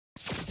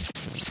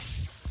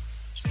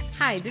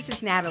Hi, this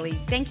is Natalie.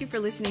 Thank you for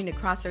listening to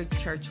Crossroads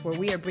Church, where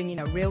we are bringing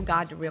a real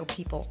God to real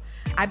people.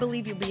 I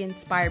believe you'll be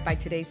inspired by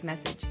today's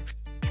message.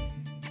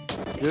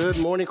 Good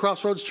morning,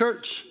 Crossroads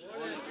Church.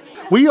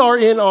 We are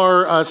in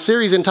our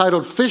series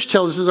entitled Fish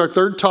Tales. This is our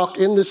third talk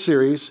in this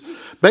series.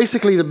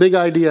 Basically, the big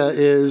idea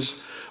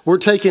is we're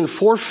taking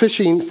four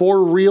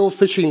real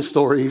fishing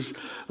stories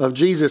of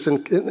Jesus,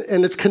 and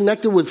it's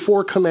connected with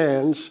four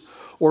commands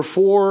or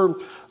four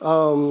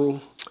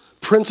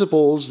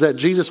principles that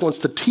Jesus wants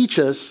to teach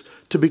us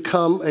to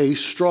become a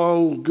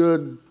strong,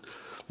 good,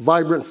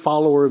 vibrant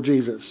follower of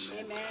Jesus.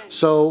 Amen.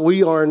 So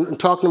we are in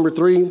talk number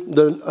 3.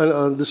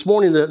 This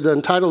morning,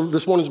 the title of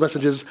this morning's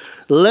message is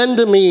 "Lend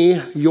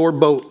Me Your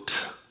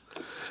Boat."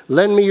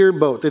 Lend me your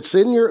boat. It's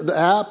in the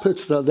app.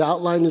 It's the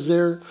outline is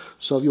there.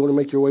 So if you want to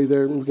make your way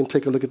there, we can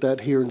take a look at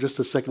that here in just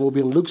a second. We'll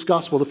be in Luke's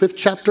Gospel, the 5th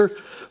chapter,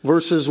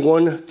 verses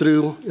 1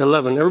 through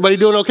 11. Everybody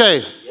doing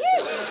okay?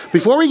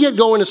 Before we get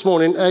going this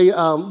morning,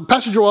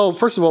 Pastor Joel,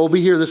 first of all, will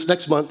be here this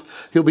next month.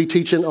 He'll be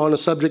teaching on a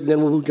subject, and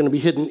then we're going to be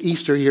hitting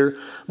Easter here.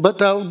 But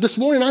this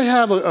morning, I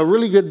have a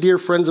really good dear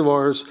friends of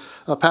ours,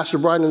 Pastor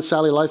Brian and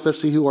Sally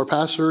Lifesty, who are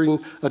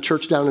pastoring a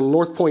church down in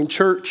North Point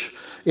Church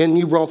in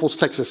New Braunfels,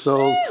 Texas.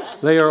 So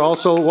they are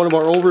also one of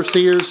our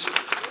overseers.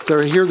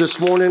 They're here this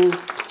morning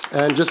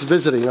and just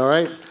visiting, all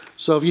right?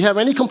 So if you have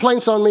any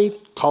complaints on me,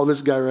 call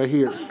this guy right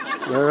here,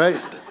 all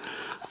right?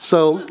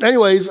 So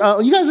anyways,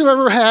 you guys have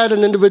ever had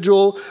an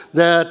individual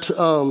that,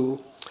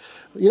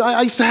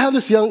 I used to have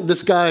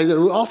this guy that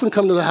would often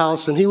come to the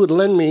house, and he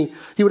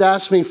would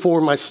ask me for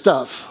my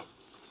stuff.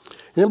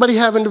 Anybody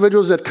have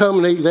individuals that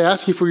come and they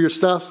ask you for your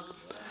stuff,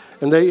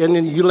 and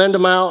then you lend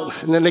them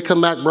out, and then they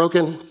come back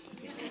broken?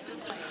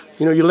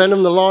 You lend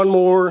them the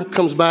lawnmower,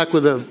 comes back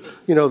with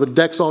the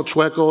deck's all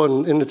chueco,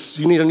 and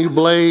you need a new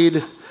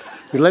blade.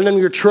 You lend them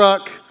your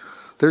truck,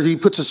 he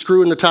puts a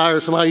screw in the tire,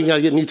 somehow you got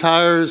to get new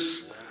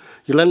tires.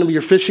 You lend them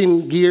your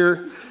fishing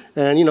gear,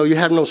 and, you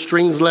have no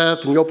strings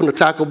left, and you open the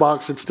tackle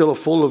box, it's still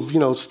full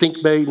of,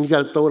 stink bait, and you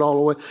got to throw it all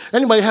away.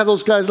 Anybody have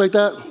those guys like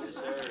that?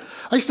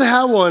 I used to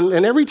have one,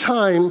 and every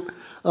time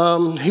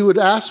he would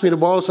ask me to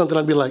borrow something,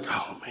 I'd be like,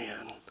 oh,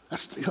 man,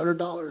 that's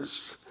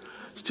 $300.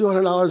 It's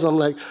 $200. I'm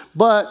like,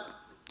 but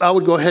I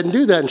would go ahead and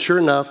do that, and sure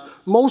enough,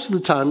 most of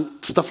the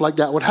time, stuff like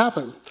that would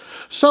happen.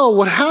 So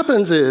what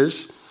happens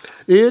is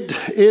it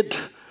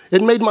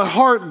made my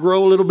heart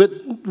grow a little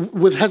bit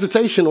with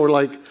hesitation, or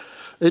like,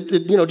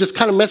 it just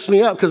kind of messed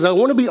me up, because I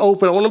want to be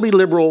open, I want to be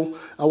liberal,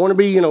 I want to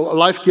be,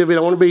 life-giving,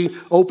 I want to be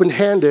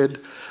open-handed,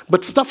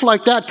 but stuff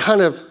like that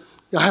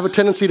I have a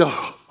tendency to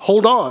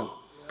hold on,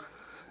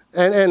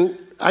 and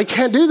I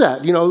can't do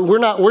that.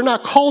 We're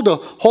not called to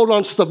hold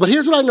on to stuff, but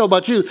here's what I know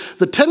about you: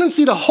 the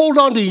tendency to hold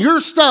on to your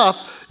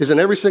stuff is in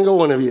every single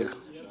one of you,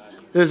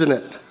 isn't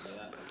it?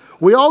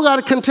 We all got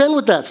to contend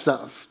with that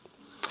stuff,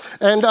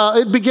 and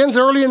it begins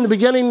early in the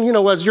beginning,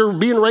 as you're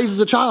being raised as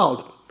a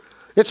child.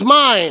 It's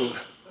mine.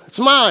 It's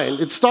mine.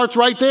 It starts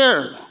right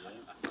there.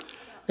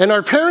 And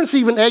our parents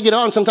even egg it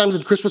on sometimes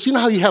at Christmas. You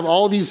know how you have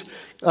all these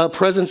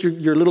presents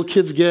your little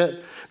kids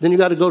get? Then you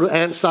got to go to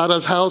Aunt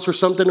Sada's house or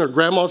something, or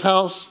Grandma's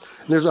house,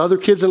 and there's other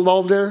kids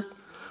involved there.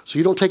 So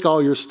you don't take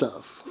all your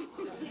stuff.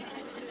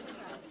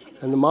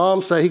 And the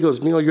mom he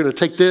goes, you're going to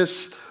take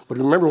this, but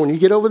remember, when you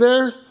get over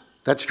there,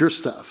 that's your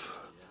stuff.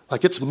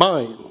 Like, it's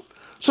mine.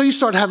 So you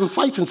start having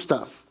fights and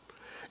stuff.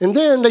 And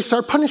then they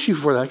start punishing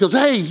you for that. He goes,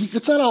 hey,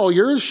 it's not all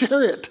yours,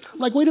 share it. I'm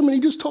like, wait a minute, he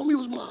just told me it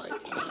was mine.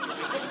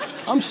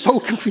 I'm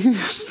so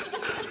confused.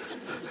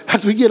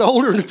 As we get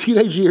older in the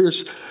teenage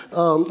years,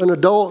 an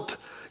adult,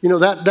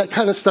 that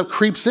kind of stuff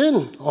creeps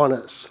in on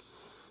us.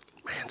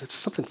 Man, there's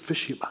something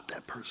fishy about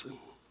that person.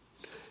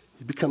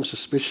 You become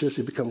suspicious,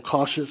 you become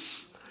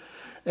cautious.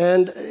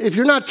 And if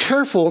you're not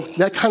careful,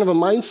 that kind of a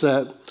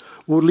mindset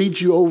will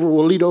lead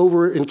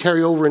over and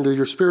carry over into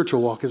your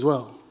spiritual walk as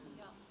well.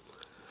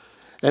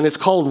 And it's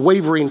called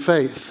wavering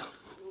faith,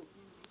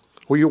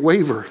 where you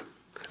waver.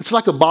 It's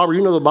like a bobber.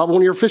 You know the bobber.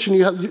 When you're fishing,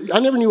 I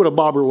never knew what a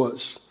bobber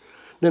was.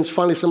 Then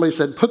finally somebody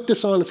said, put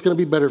this on, it's going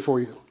to be better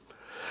for you.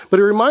 But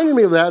it reminded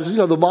me of that.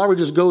 The bobber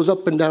just goes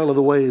up and down of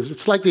the waves.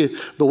 It's like the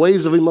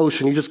waves of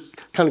emotion. You just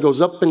kind of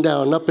goes up and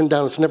down, up and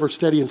down. It's never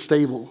steady and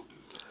stable.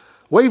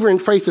 Wavering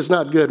faith is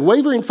not good.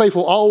 Wavering faith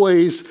will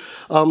always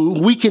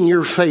weaken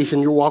your faith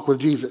in your walk with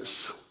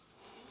Jesus.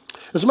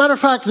 As a matter of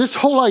fact, this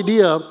whole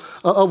idea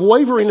of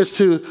wavering it's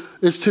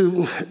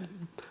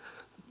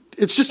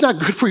just not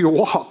good for your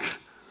walk.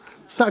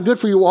 It's not good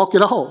for your walk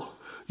at all.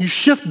 You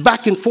shift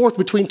back and forth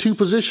between two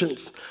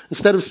positions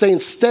instead of staying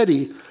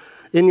steady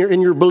in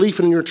your belief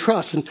and in your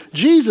trust. And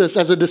Jesus,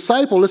 as a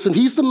disciple, listen,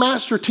 he's the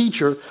master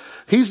teacher.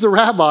 He's the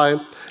rabbi.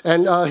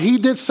 And he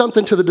did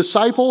something to the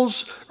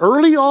disciples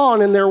early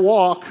on in their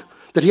walk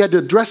that he had to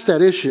address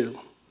that issue.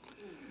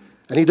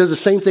 And he does the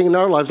same thing in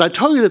our lives. I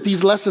tell you that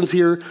these lessons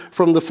here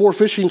from the 4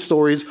 fishing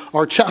stories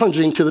are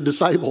challenging to the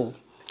disciple.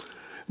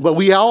 But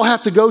we all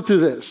have to go through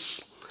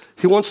this.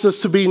 He wants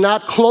us to be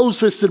not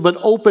closed-fisted, but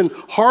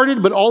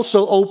open-hearted, but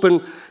also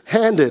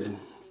open-handed.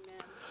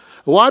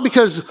 Why?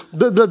 Because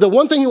the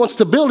one thing he wants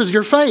to build is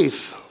your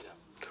faith.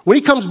 When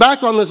he comes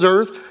back on this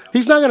earth,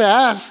 he's not going to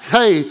ask,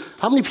 hey,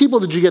 how many people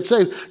did you get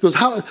saved? He goes,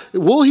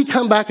 will he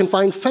come back and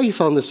find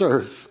faith on this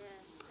earth?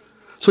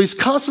 So he's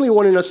constantly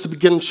wanting us to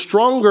begin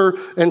stronger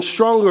and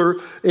stronger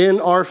in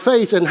our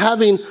faith, and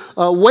having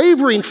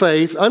wavering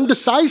faith,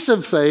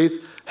 undecisive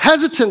faith,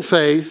 hesitant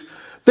faith,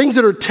 things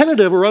that are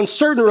tentative or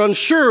uncertain or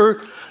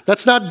unsure.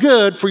 That's not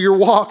good for your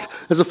walk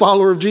as a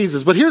follower of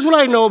Jesus. But here's what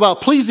I know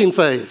about pleasing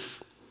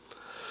faith.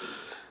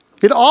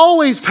 It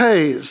always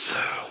pays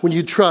when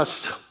you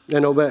trust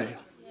and obey.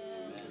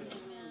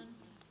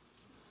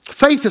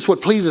 Faith is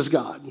what pleases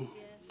God.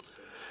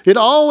 It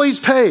always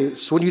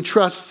pays when you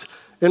trust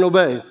and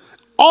obey.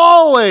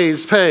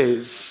 Always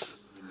pays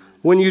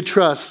when you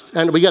trust,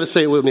 and we got to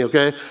say it with me,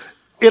 okay?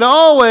 It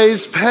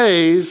always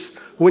pays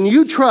when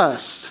you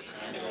trust.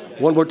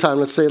 One more time,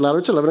 let's say it louder.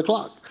 It's 11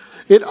 o'clock.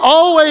 It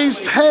always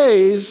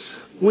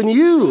pays when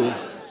you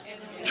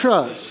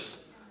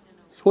trust.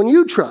 When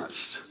you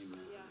trust.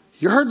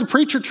 You heard the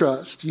preacher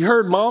trust. You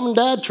heard mom and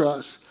dad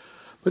trust.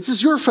 But this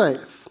is your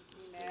faith.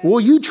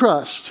 Will you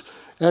trust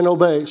and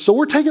obey? So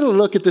we're taking a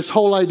look at this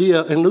whole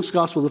idea in Luke's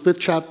Gospel, the 5th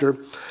chapter.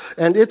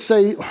 And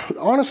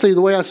honestly,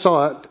 the way I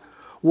saw it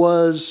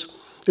was,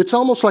 it's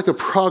almost like a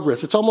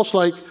progress. It's almost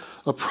like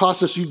a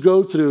process you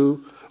go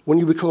through when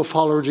you become a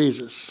follower of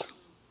Jesus.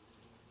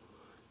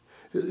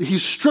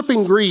 He's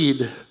stripping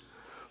greed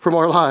from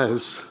our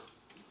lives.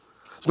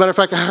 As a matter of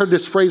fact, I heard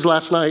this phrase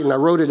last night and I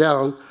wrote it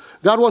down.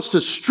 God wants to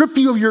strip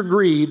you of your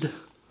greed.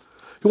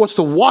 He wants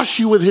to wash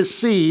you with his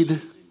seed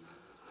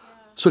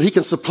so he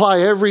can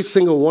supply every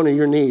single one of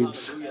your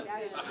needs.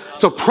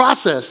 It's a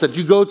process that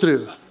you go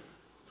through.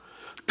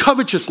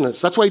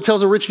 Covetousness. That's why he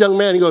tells a rich young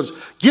man, he goes,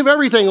 give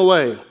everything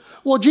away.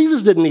 Well,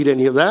 Jesus didn't need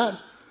any of that.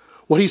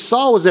 What he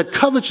saw was that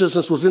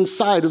covetousness was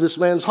inside of this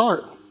man's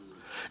heart.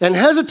 And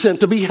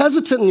to be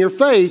hesitant in your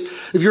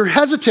faith, if you're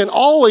hesitant,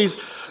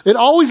 it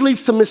always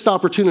leads to missed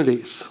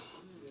opportunities.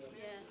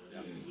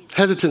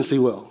 Hesitancy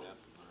will.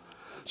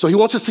 So he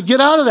wants us to get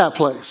out of that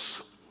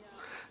place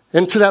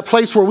and to that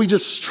place where we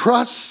just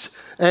trust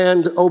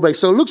and obey.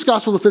 So Luke's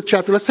Gospel, the 5th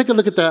chapter, let's take a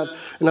look at that.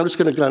 And I'm just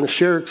going to kind of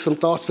share some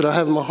thoughts that I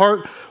have in my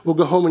heart. We'll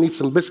go home and eat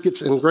some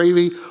biscuits and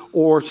gravy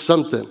or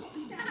something.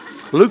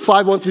 Luke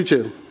 5, 1 through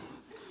 2.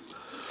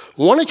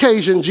 One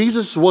occasion,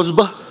 Jesus was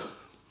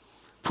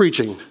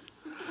preaching.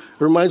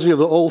 It reminds me of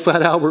the old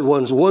Fat Albert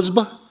ones.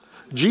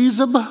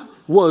 Jesus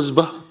was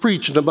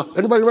preaching.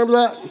 Anybody remember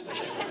that?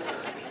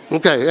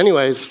 Okay,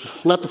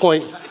 anyways, not the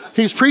point.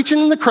 He's preaching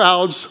in the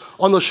crowds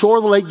on the shore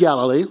of the Lake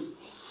Galilee.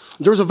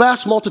 There was a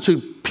vast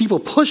multitude, people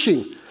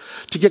pushing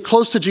to get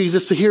close to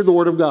Jesus to hear the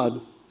word of God.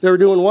 They were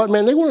doing what?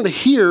 Man, they wanted to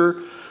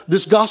hear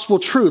this gospel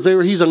truth.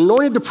 He's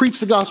anointed to preach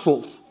the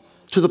gospel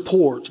to the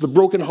poor, to the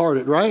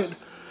brokenhearted, right?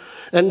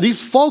 And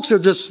these folks are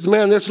just,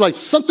 man, there's like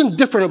something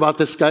different about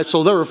this guy.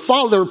 So they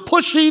were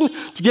pushing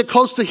to get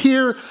close to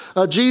hear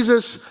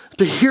Jesus,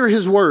 to hear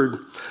his word.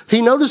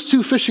 He noticed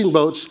 2 fishing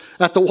boats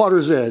at the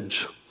water's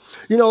edge.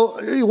 You know,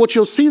 what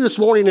you'll see this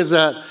morning is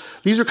that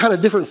these are kind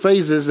of different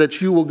phases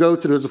that you will go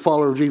through as a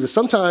follower of Jesus.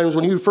 Sometimes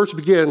when you first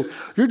begin,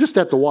 you're just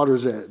at the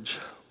water's edge.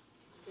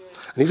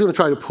 And he's going to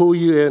try to pull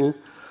you in a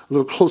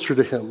little closer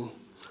to him,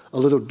 a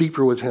little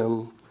deeper with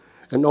him,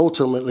 and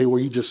ultimately where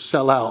you just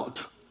sell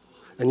out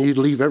and you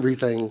leave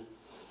everything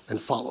and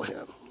follow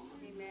him.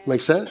 Amen.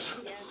 Make sense?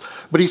 Yes.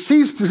 But he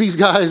sees these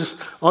guys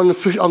on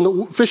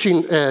the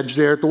fishing edge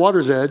there, at the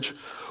water's edge,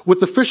 with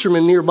the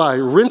fishermen nearby,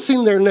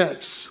 rinsing their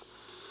nets.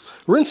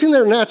 Rinsing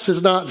their nets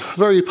is not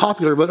very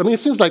popular, but I mean,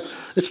 it's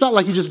not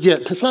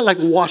like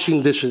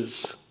washing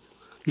dishes.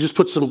 You just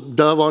put some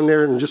Dove on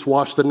there and just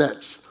wash the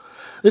nets.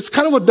 It's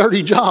kind of a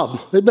dirty job.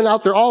 They've been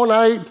out there all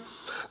night.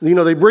 You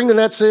know, they bring the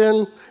nets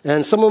in,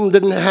 and some of them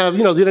didn't have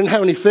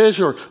any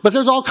fish, but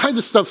there's all kinds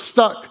of stuff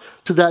stuck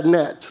to that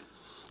net.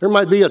 There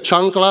might be a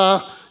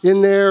chancla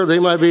in there.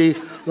 There might be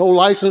an old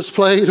license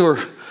plate, or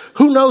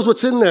who knows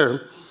what's in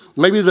there.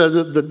 Maybe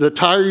the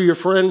tire your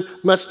friend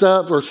messed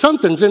up, or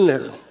something's in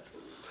there.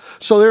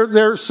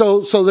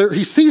 So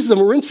he sees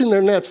them rinsing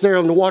their nets there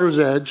on the water's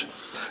edge.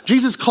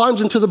 Jesus climbs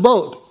into the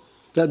boat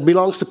that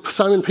belongs to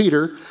Simon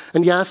Peter,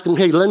 and he asks him,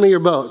 hey, lend me your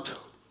boat.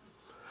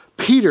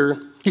 Peter,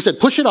 he said,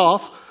 push it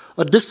off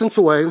a distance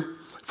away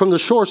from the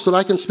shore so that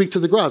I can speak to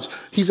the crowds.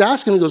 He's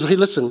asking, he goes, hey,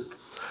 listen,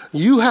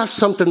 you have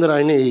something that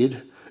I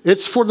need.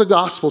 It's for the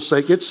gospel's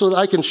sake. It's so that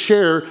I can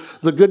share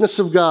the goodness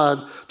of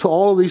God to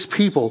all of these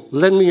people.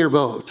 Lend me your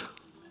boat.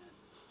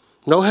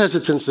 No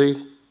hesitancy.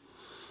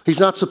 He's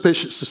not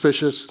suspicious.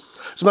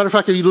 As a matter of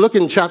fact, if you look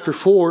in chapter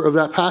 4 of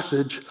that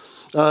passage,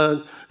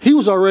 he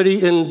was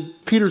already in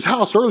Peter's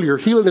house earlier,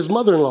 healing his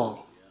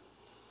mother-in-law.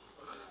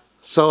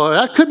 So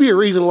that could be a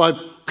reason why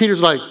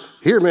Peter's like,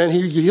 here, man,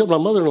 you healed my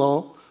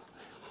mother-in-law.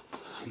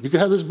 You can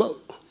have this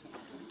boat.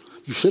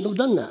 You shouldn't have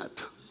done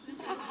that.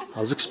 I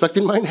was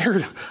expecting my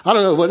inheritance. I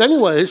don't know, but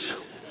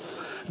anyways,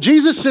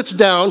 Jesus sits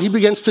down. He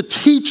begins to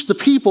teach the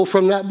people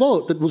from that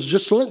boat that was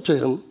just lent to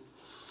him.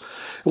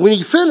 When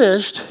he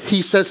finished,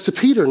 he says to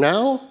Peter,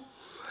 now,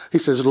 he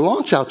says,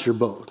 launch out your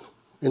boat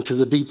into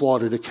the deep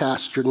water to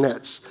cast your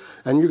nets,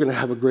 and you're going to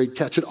have a great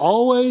catch. It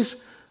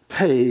always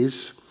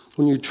pays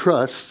when you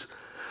trust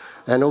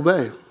and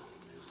obey.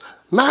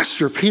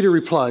 Master, Peter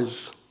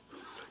replies,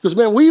 he goes,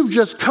 man, we've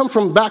just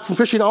come back from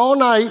fishing all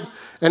night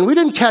and we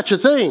didn't catch a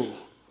thing.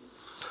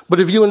 But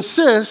if you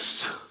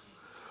insist,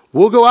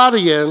 we'll go out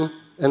again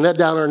and let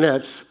down our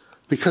nets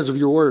because of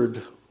your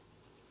word.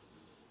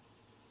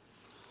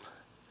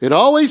 It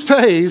always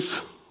pays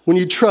when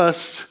you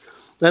trust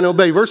and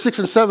obey. Verse 6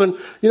 and 7,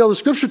 the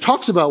scripture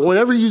talks about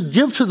whenever you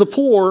give to the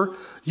poor,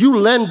 you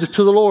lend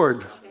to the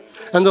Lord.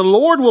 And the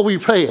Lord will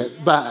repay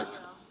it back.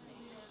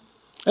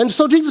 And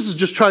so Jesus is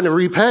just trying to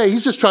repay.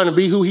 He's just trying to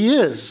be who he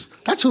is.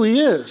 That's who he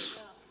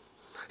is.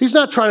 He's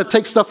not trying to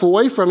take stuff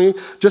away from you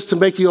just to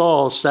make you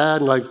all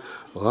sad and like,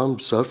 well, I'm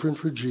suffering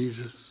for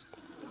Jesus.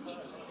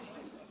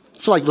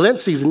 It's like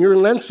Lent season. You're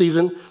in Lent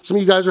season. Some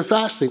of you guys are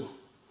fasting.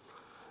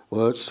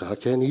 Well, I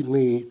can't eat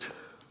meat.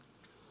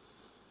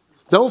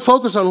 Don't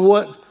focus on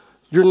what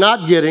you're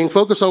not getting.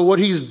 Focus on what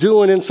he's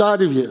doing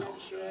inside of you.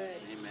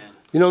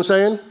 You know what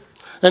I'm saying?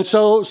 And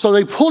so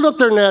they pulled up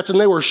their nets and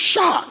they were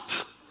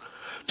shocked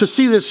to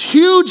see this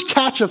huge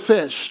catch of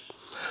fish.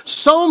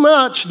 So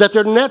much that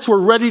their nets were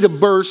ready to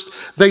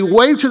burst. They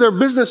waved to their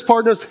business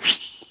partners,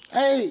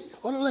 hey,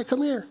 why don't they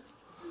come here?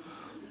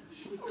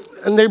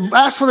 And they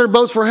asked for their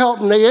boats for help,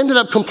 and they ended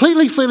up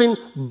completely filling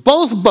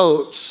both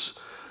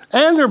boats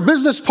and their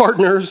business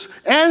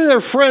partners and their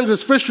friends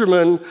as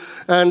fishermen,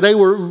 and they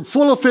were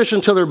full of fish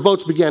until their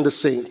boats began to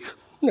sink. Isn't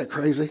that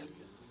crazy?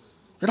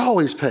 It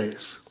always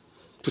pays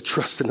to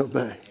trust and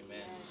obey.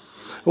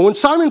 And when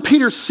Simon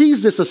Peter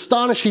sees this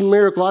astonishing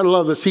miracle, I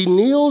love this, he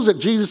kneels at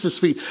Jesus'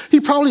 feet. He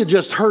probably had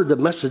just heard the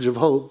message of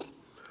hope.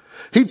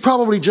 He'd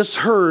probably just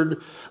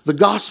heard the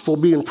gospel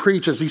being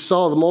preached as he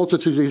saw the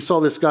multitudes. He saw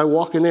this guy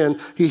walking in.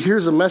 He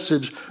hears a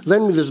message,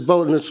 lend me this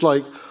boat. And it's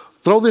like,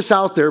 throw this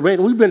out there.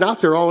 Man, we've been out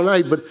there all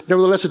night, but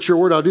nevertheless, it's your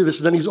word, I'll do this.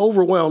 And then he's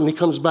overwhelmed and he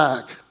comes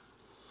back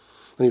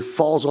and he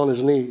falls on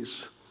his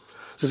knees.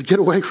 He says, get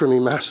away from me,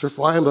 master,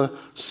 for I am a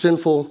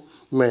sinful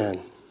man.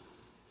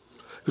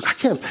 Because I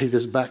can't pay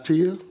this back to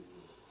you.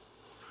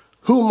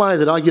 Who am I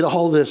that I get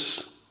all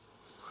this?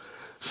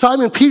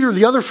 Simon Peter,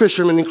 the other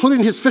fisherman,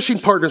 including his fishing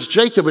partners,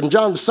 Jacob and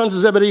John, the sons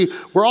of Zebedee,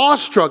 were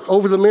awestruck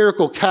over the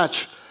miracle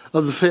catch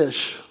of the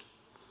fish.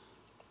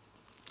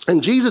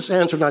 And Jesus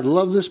answered, and I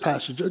love this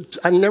passage.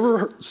 I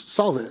never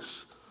saw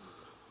this.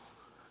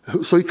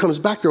 So he comes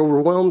back, they're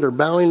overwhelmed, they're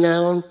bowing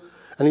down,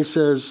 and he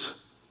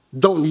says,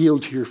 don't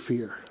yield to your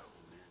fear.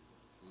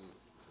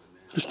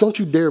 Just don't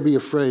you dare be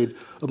afraid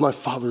of my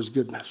Father's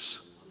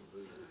goodness.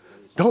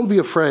 Don't be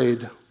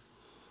afraid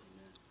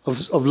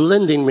of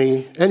lending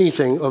me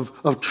anything,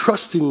 of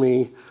trusting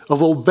me,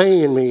 of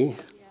obeying me.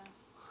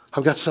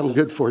 I've got something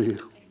good for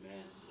you.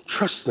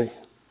 Trust me.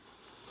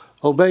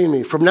 Obey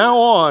me. From now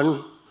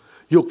on,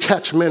 you'll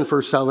catch men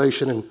for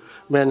salvation. And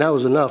man, that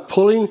was enough.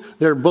 Pulling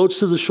their boats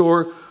to the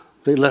shore,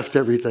 they left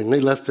everything. They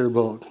left their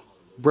boat.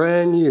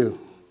 Brand new.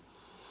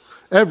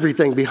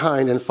 Everything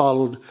behind and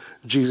followed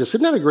Jesus.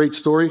 Isn't that a great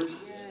story?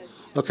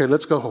 Yes. Okay,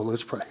 let's go home.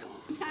 Let's pray.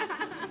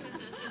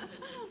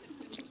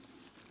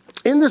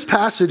 In this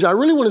passage, I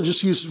really want to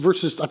just use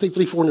verses, I think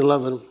 3, 4, and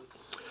 11.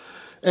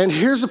 And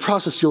here's the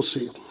process you'll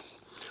see.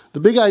 The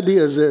big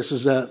idea is this,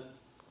 is that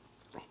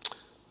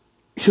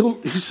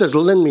he says,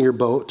 lend me your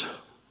boat.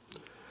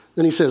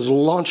 Then he says,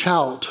 launch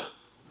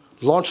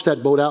that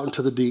boat out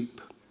into the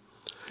deep.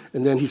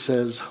 And then he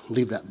says,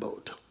 leave that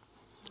boat.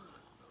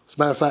 As a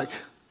matter of fact,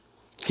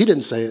 he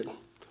didn't say it,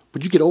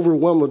 but you get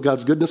overwhelmed with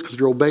God's goodness because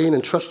you're obeying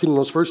and trusting in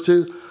those first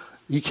two.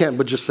 You can't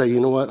but just say, you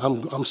know what,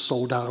 I'm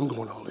sold out, I'm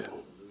going all in.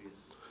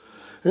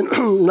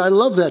 And I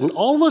love that. And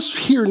all of us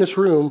here in this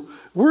room,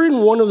 we're in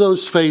one of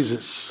those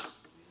phases.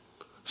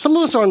 Some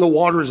of us are on the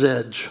water's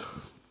edge,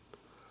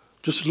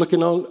 just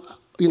looking on,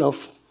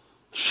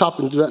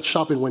 shopping, do that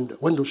shopping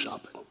window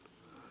shopping.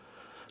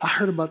 I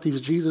heard about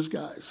these Jesus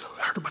guys.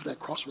 I heard about that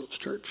Crossroads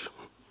Church.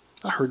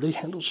 I heard they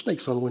handle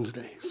snakes on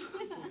Wednesdays.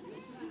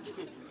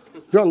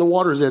 You're on the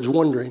water's edge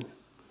wondering.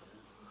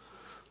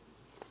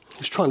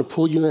 He's trying to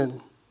pull you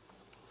in.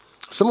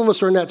 Some of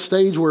us are in that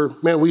stage where,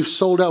 man, we've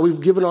sold out,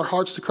 we've given our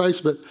hearts to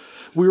Christ, but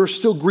we are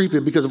still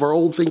grieved because of our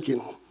old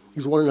thinking.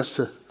 He's wanting us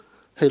to,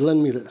 hey,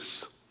 lend me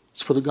this.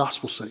 It's for the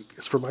gospel's sake.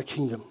 It's for my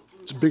kingdom.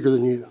 It's bigger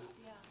than you.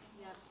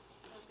 Yeah.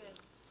 So good.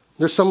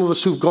 There's some of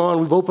us who've gone,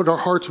 we've opened our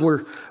hearts,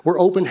 and we're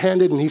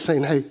open-handed, and he's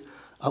saying, hey,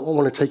 I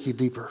want to take you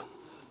deeper.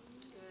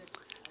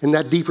 In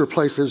that deeper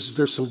place,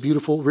 there's some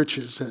beautiful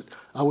riches that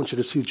I want you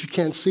to see that you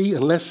can't see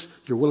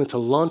unless you're willing to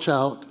launch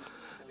out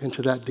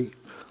into that deep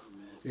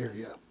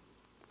area.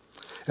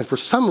 And for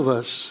some of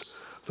us,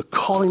 the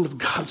calling of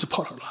God's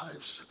upon our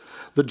lives.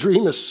 The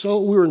dream is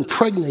so, we're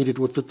impregnated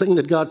with the thing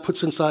that God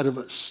puts inside of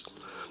us.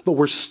 But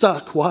we're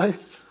stuck. Why?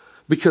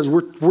 Because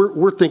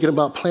we're thinking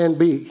about plan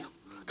B.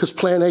 Because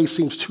plan A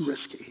seems too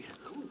risky.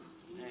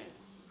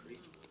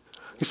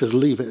 He says,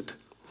 leave it.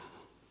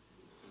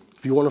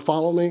 If you want to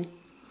follow me,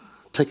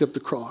 take up the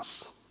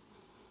cross.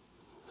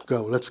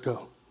 Go, let's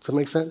go. Does that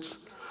make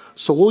sense?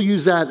 So we'll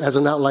use that as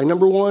an outline.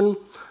 Number one,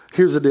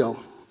 here's the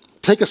deal.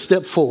 Take a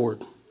step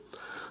forward.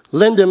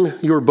 Lend him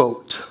your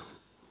boat.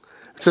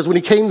 It says when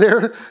he came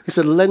there, he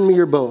said, lend me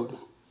your boat.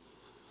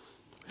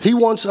 He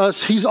wants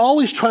us, he's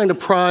always trying to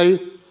pry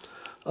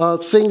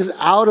things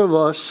out of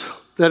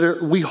us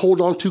that we hold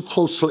on too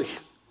closely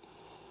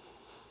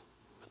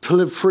to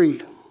live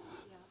free.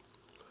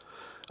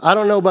 I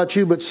don't know about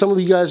you, but some of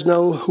you guys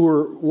know who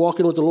are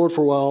walking with the Lord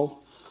for a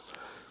while.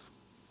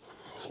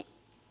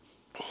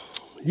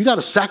 You got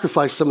to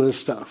sacrifice some of this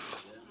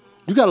stuff.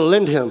 You got to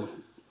lend him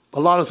a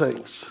lot of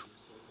things.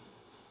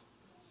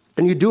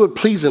 And you do it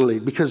pleasingly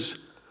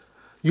because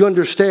you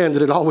understand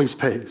that it always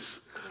pays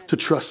to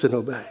trust and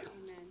obey.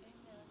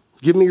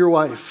 Give me your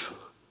wife.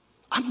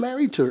 I'm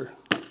married to her.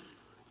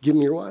 Give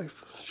me your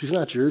wife. She's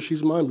not yours.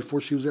 She's mine before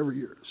she was ever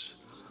yours.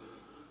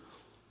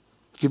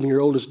 Give me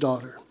your oldest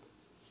daughter.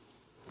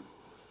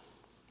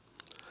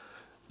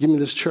 Give me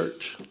this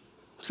church.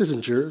 This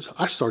isn't yours.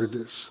 I started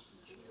this.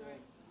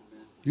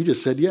 You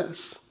just said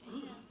yes.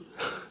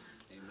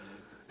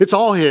 It's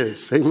all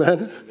his.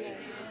 Amen.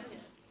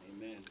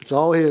 It's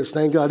all his.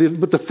 Thank God.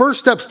 But the first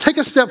step is take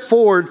a step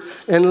forward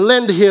and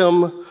lend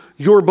him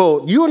your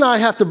boat. You and I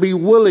have to be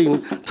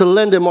willing to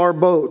lend him our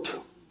boat.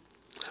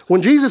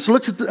 When Jesus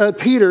looks at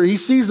Peter, he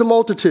sees the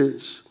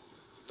multitudes.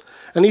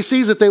 And he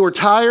sees that they were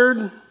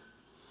tired.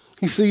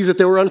 He sees that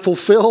they were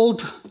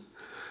unfulfilled.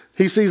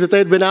 He sees that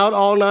they'd been out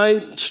all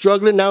night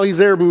struggling. Now he's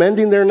there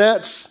mending their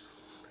nets.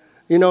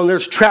 You know, and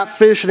there's trapped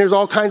fish and there's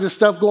all kinds of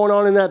stuff going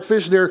on in that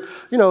fish there.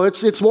 You know,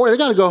 it's more, they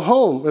got to go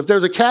home. If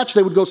there's a catch,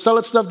 they would go sell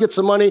it stuff, get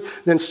some money,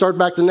 then start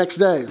back the next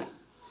day.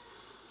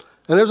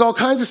 And there's all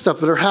kinds of stuff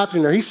that are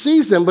happening there. He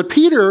sees them, but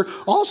Peter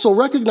also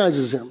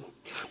recognizes him.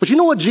 But you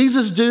know what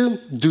Jesus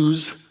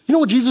does? You know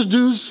what Jesus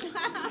does?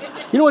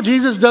 You know what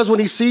Jesus does when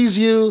he sees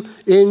you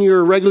in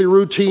your regular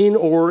routine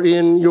or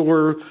in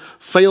your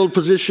failed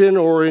position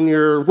or in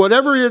your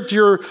whatever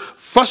you're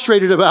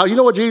frustrated about? You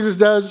know what Jesus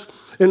does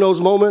in those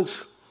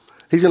moments?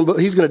 He's going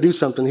to do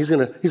something. He's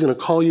going to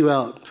call you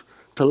out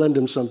to lend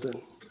him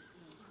something.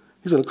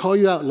 He's going to call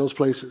you out in those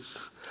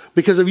places.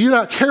 Because if you're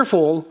not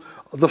careful,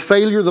 the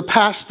failure, the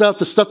past stuff,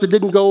 the stuff that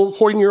didn't go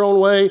according to your own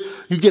way,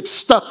 you get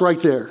stuck right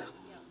there.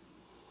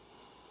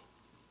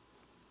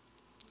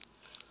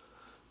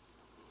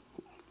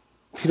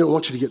 He didn't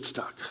want you to get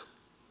stuck.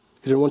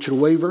 He didn't want you to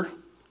waver.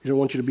 He didn't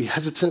want you to be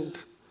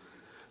hesitant.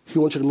 He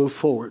wants you to move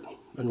forward.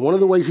 And one of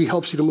the ways he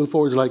helps you to move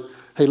forward is like,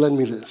 hey, lend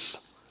me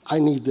this. I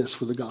need this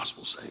for the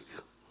gospel's sake.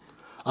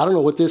 I don't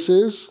know what this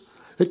is.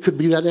 It could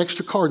be that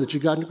extra car that you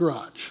got in the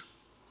garage.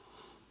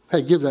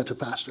 Hey, give that to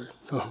Pastor.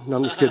 Oh, no,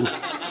 I'm just kidding.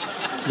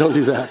 Don't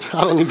do that.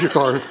 I don't need your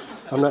car.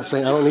 I'm not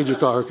saying I don't need your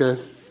car,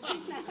 okay?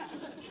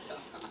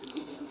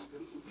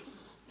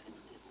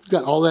 You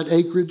got all that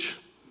acreage.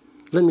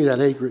 Lend me that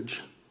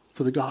acreage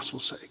for the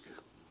gospel's sake.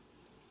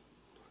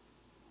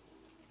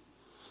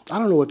 I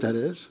don't know what that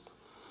is.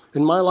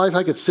 In my life,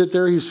 I could sit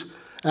there. He's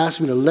asked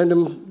me to lend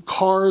him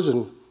cars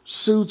and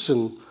suits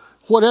and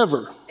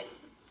whatever.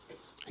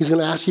 He's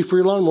going to ask you for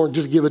your lawnmower.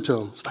 Just give it to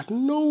him. It's like,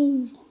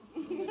 no.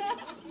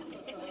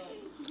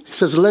 He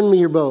says, lend me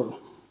your boat.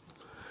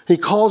 He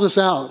calls us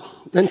out.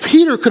 And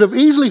Peter could have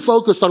easily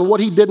focused on what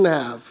he didn't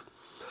have.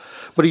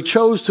 But he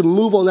chose to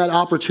move on that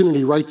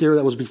opportunity right there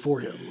that was before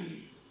him.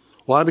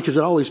 Why? Because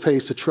it always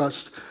pays to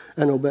trust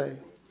and obey.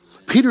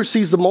 Peter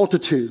sees the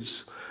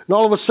multitudes. And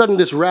all of a sudden,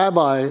 this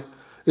rabbi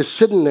is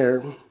sitting there.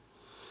 And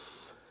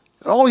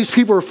all these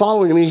people are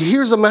following him. He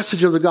hears the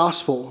message of the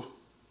gospel.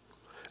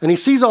 And he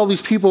sees all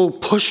these people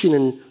pushing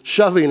and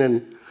shoving.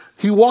 And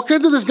he walks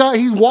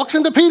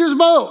into Peter's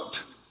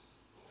boat.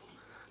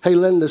 Hey,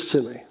 lend this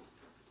to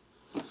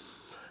me.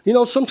 You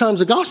know, sometimes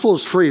the gospel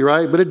is free,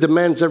 right? But it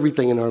demands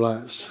everything in our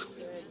lives.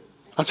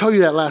 I told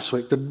you that last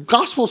week. The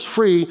gospel's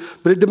free,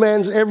 but it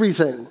demands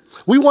everything.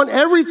 We want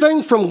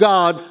everything from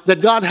God that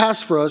God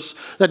has for us,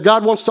 that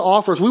God wants to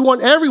offer us. We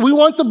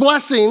want the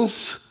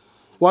blessings.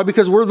 Why?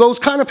 Because we're those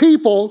kind of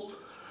people,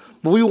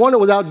 but we want it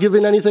without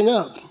giving anything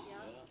up.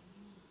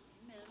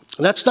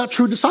 And that's not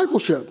true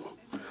discipleship.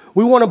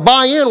 We want to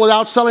buy in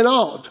without selling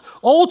out.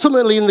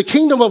 Ultimately, in the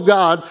kingdom of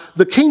God,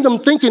 the kingdom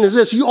thinking is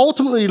this: you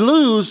ultimately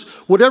lose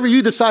whatever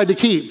you decide to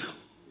keep.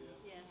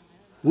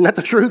 Isn't that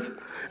the truth?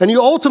 And you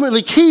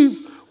ultimately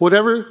keep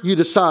whatever you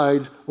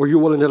decide or you're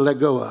willing to let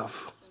go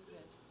of.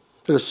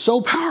 It is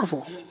so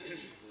powerful.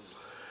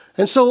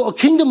 And so a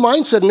kingdom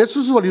mindset, and this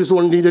is what he's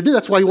wanting to do.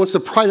 That's why he wants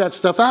to pry that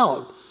stuff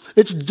out.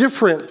 It's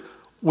different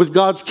with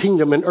God's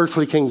kingdom and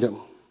earthly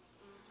kingdom.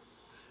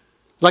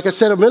 Like I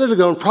said a minute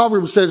ago in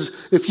Proverbs, it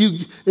says, if you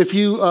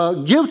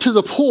give to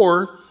the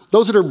poor,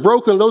 those that are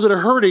broken, those that are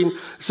hurting,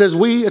 it says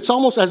it's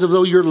almost as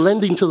though you're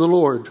lending to the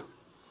Lord.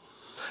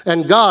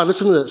 And God,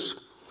 listen to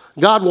this,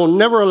 God will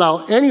never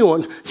allow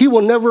anyone, he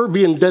will never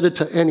be indebted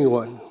to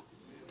anyone.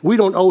 We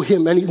don't owe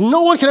him any.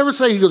 No one can ever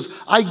say, he goes,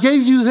 I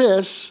gave you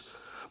this,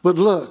 but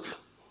look,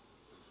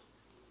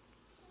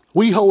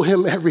 we owe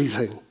him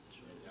everything.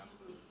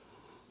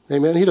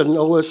 Amen. He doesn't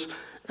owe us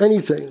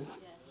anything.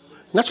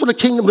 And that's what a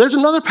kingdom, there's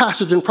another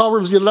passage in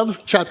Proverbs, the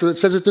 11th chapter, that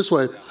says it this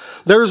way.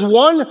 There's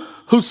one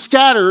who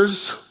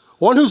scatters,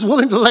 one who's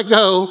willing to let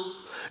go,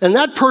 and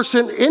that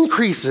person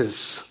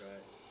increases.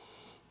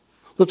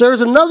 But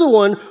there's another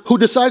one who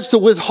decides to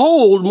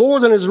withhold more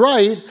than is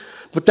right,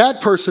 but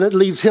that person, it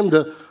leads him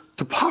to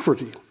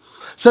poverty.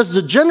 It says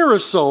the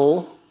generous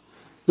soul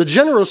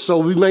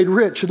will be made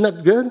rich. Isn't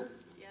that good?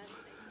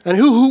 Yes. And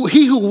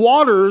he who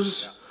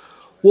waters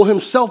will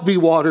himself be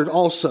watered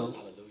also.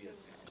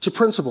 It's a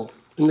principle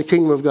in the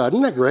kingdom of God.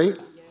 Isn't that great?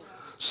 Yes.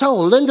 So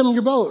lend him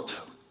your boat.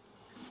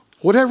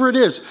 Whatever it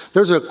is.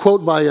 There's a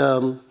quote by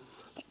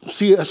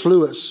C.S.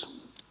 Lewis.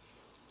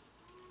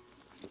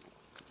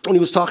 When he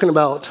was talking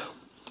about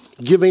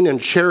giving and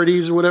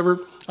charities or whatever.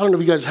 I don't know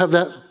if you guys have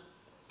that.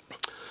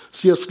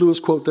 C.S. Lewis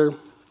quote there.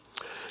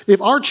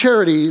 If our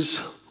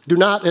charities do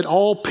not at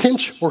all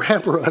pinch or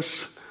hamper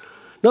us,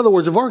 in other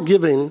words, if our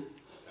giving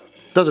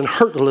doesn't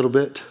hurt a little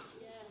bit,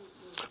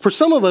 for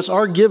some of us,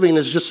 our giving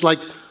is just like,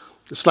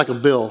 it's like a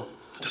bill.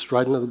 Just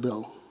write another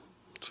bill.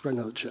 Just write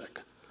another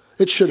check.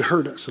 It should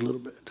hurt us a little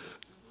bit.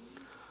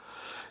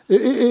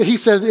 He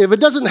said, if it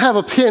doesn't have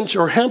a pinch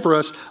or hamper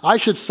us, I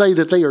should say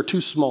that they are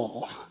too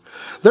small.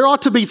 There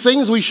ought to be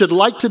things we should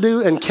like to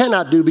do and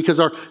cannot do because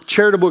our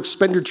charitable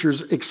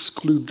expenditures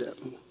exclude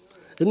them.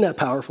 Isn't that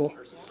powerful?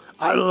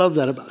 I love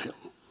that about him.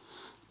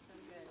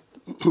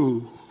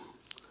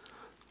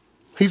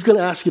 He's going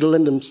to ask you to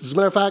lend him. As a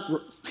matter of fact,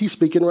 he's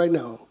speaking right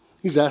now.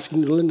 He's asking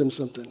you to lend him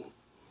something.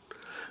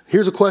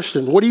 Here's a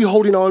question. What are you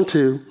holding on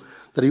to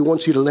that he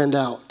wants you to lend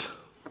out?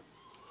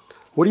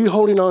 What are you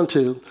holding on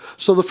to?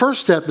 So the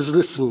first step is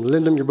listen,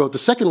 lend him your boat. The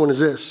second one is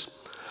this.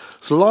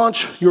 So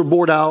launch your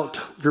boat out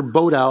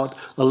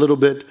a little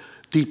bit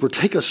deeper.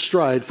 Take a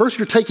stride. First,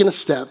 you're taking a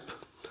step.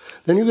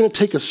 Then you're going to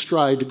take a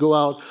stride to go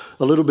out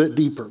a little bit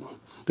deeper.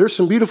 There's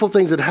some beautiful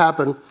things that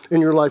happen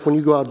in your life when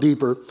you go out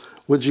deeper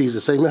with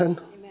Jesus. Amen?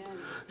 Amen.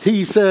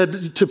 He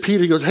said to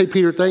Peter, he goes, hey,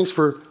 Peter, thanks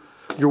for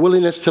your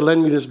willingness to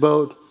lend me this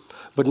boat.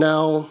 But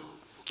now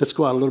let's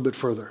go out a little bit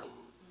further.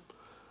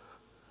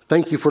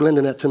 Thank you for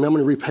lending that to me. I'm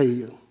going to repay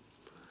you.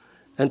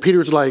 And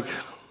Peter's like,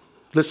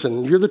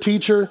 listen, you're the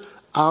teacher.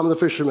 I'm the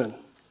fisherman,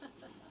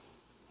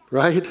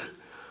 right?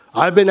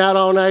 I've been out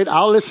all night.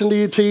 I'll listen to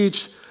you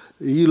teach.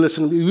 You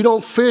listen. We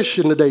don't fish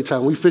in the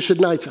daytime. We fish at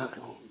nighttime.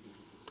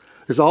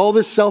 There's all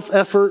this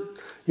self-effort.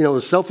 You know,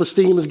 his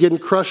self-esteem is getting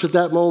crushed at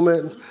that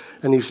moment,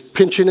 and he's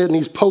pinching it and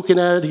he's poking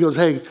at it. He goes,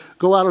 hey,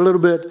 go out a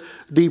little bit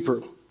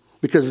deeper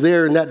because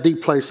there in that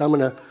deep place, I'm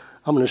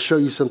gonna show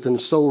you something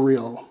so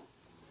real.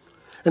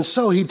 And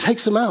so he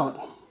takes him out.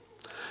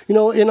 You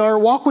know, in our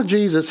walk with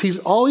Jesus, he's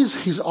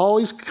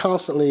always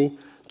constantly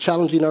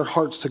challenging our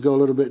hearts to go a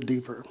little bit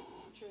deeper.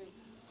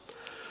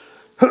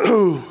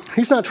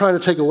 He's not trying to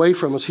take away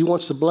from us. He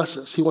wants to bless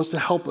us. He wants to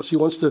help us. He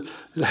wants to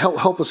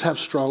help us have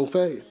strong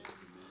faith.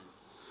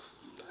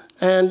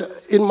 And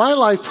in my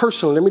life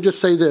personally, let me just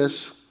say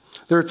this.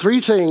 There are three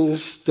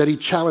things that he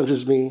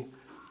challenges me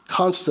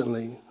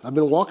constantly. I've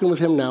been walking with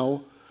him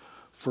now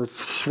for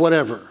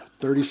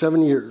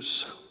 37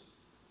 years.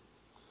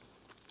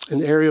 In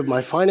the area of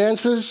my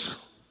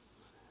finances,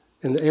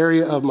 in the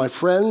area of my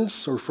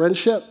friends or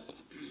friendship,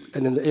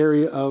 and in the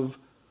area of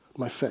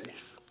my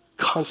faith.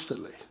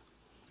 Constantly.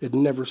 It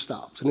never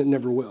stops, and it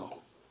never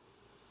will.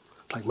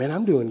 It's like, man,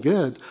 I'm doing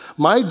good.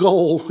 My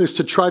goal is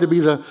to try to be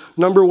the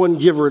number one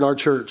giver in our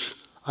church.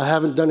 I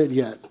haven't done it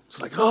yet.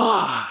 It's like,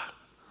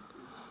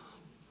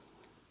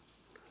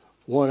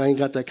 one, I ain't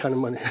got that kind of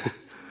money.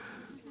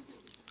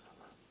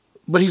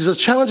 But he's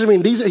challenging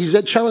me.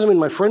 He's challenging me in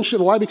my friendship.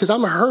 Why? Because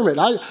I'm a hermit.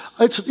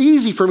 It's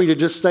easy for me to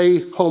just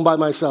stay home by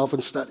myself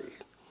and study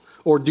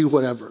or do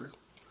whatever.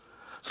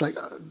 It's like,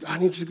 I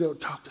need you to go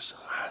talk to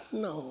someone.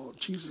 No,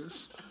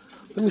 Jesus.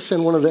 Let me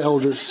send one of the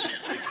elders.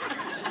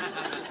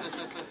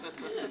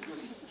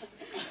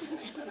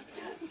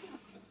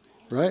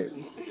 Right?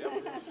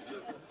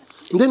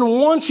 And then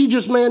once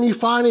you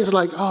find he's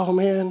like, oh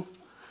man,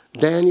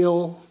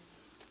 Daniel,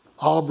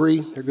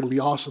 Aubrey, they're going to be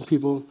awesome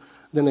people.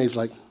 Then he's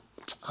like,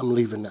 I'm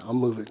leaving now. I'm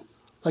moving.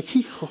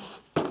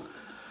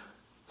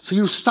 So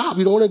you stop.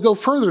 You don't want to go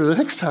further the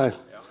next time.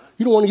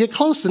 You don't want to get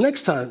close the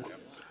next time.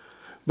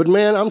 But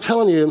man, I'm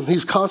telling you,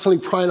 he's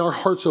constantly prying our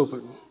hearts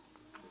open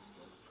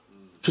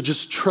to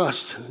just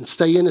trust and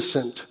stay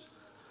innocent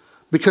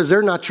because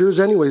they're not yours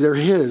anyway. They're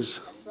his.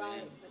 That's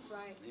right. That's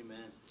right.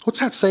 Amen. What's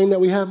that saying that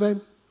we have,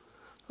 babe?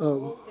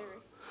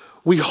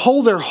 We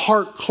hold their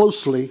heart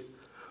closely,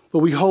 but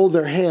we hold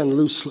their hand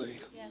loosely.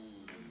 Yes.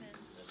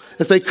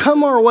 If they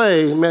come our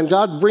way, man,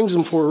 God brings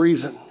them for a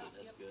reason.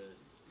 That's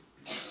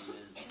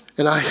good.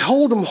 And I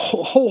hold them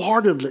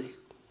wholeheartedly.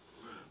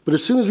 But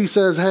as soon as he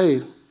says,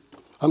 hey,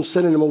 I'm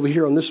sending them over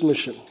here on this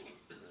mission,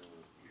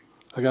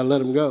 I got to let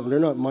them go. They're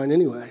not mine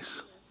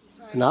anyways.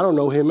 And I don't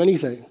know him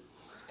anything.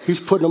 He's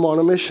putting them on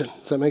a mission.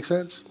 Does that make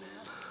sense?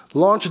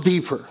 Launch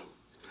deeper.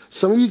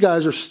 Some of you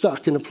guys are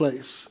stuck in a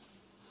place.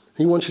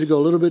 He wants you to go a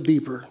little bit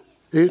deeper.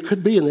 It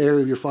could be in the area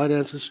of your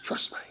finances.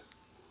 Trust me.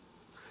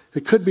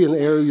 It could be in the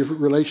area of your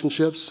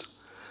relationships.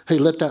 Hey,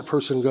 let that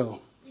person go.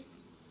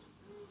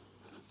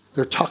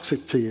 They're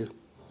toxic to you.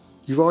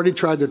 You've already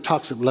tried their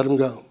toxic. Let them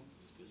go.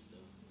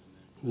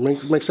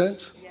 Make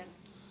sense?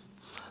 Yes.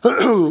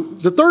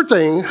 The third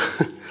thing,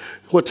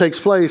 what takes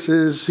place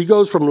is he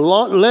goes from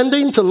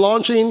lending to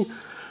launching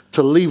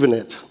to leaving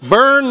it.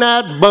 Burn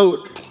that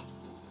boat.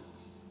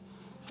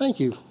 Thank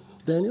you,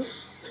 Daniel.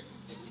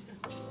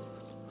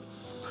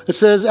 It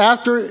says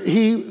after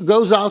he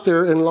goes out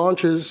there and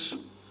launches,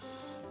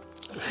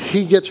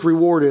 he gets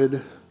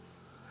rewarded,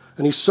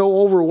 and he's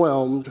so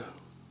overwhelmed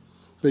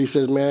that he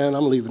says, man,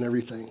 I'm leaving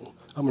everything.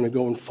 I'm going to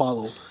go and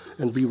follow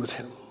and be with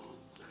him.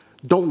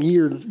 Don't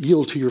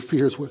yield to your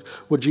fears,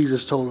 what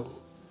Jesus told him.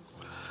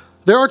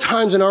 There are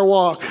times in our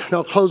walk, and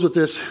I'll close with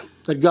this,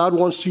 that God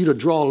wants you to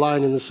draw a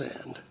line in the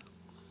sand.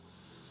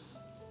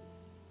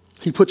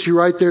 He puts you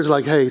right there. It's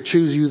like, hey,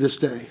 choose you this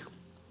day.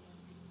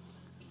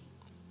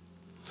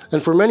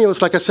 And for many of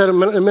us, like I said a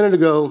minute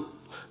ago,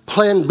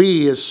 plan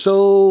B is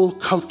so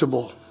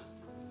comfortable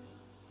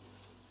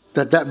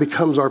that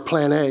becomes our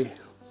plan A.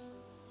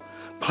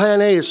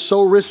 Plan A is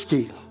so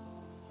risky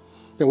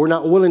that we're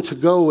not willing to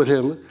go with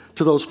him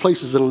to those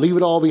places and leave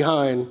it all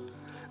behind,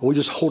 and we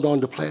just hold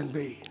on to plan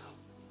B.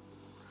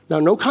 Now,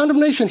 no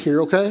condemnation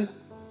here, okay?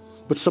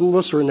 But some of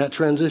us are in that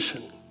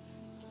transition.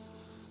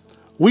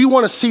 We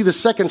want to see the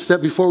second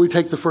step before we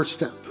take the first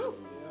step.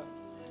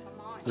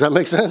 Does that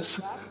make sense?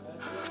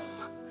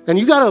 And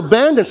you got to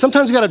abandon.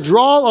 Sometimes you got to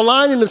draw a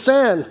line in the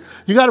sand.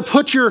 You got to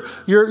put your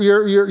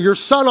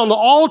son on the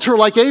altar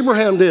like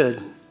Abraham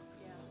did.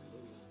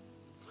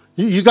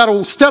 You got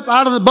to step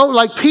out of the boat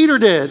like Peter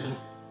did.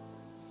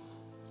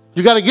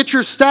 You got to get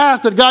your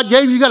staff that God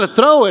gave you. You got to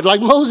throw it like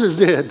Moses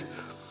did.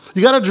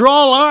 You got to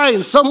draw a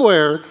line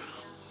somewhere.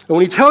 And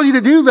when he tells you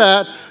to do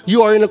that,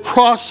 you are in a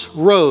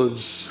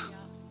crossroads.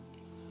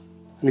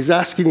 And he's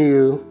asking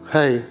you,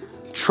 hey,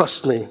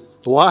 trust me.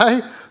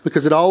 Why?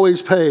 Because it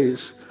always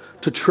pays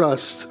to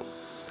trust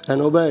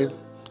and obey.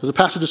 There's a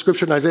passage of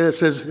scripture in Isaiah that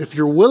says, if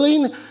you're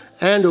willing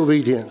and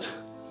obedient,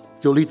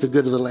 you'll eat the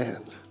good of the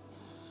land.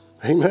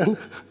 Amen?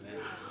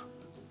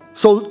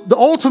 So the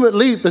ultimate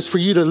leap is for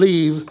you to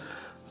leave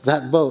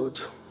that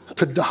boat,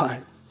 to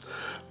die.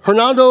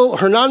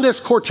 Hernandez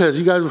Cortez,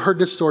 you guys have heard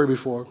this story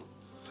before.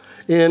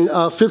 In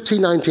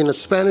 1519, a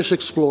Spanish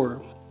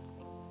explorer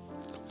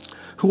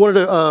who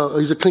wanted to,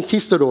 he's a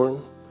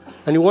conquistador,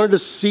 and he wanted to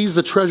seize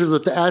the treasure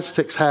that the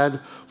Aztecs had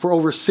for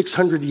over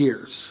 600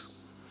 years.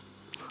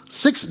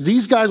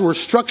 These guys were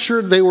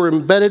structured, they were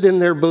embedded in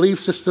their belief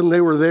system,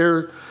 they were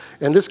there,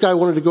 and this guy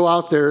wanted to go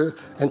out there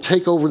and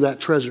take over that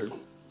treasure.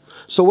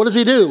 So what does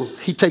he do?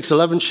 He takes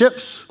 11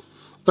 ships,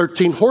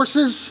 13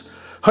 horses,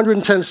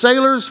 110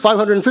 sailors,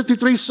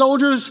 553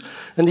 soldiers,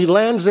 and he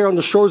lands there on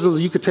the shores of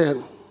the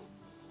Yucatan.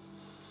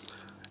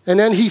 And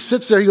then he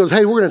sits there, he goes,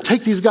 hey, we're going to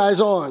take these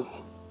guys on.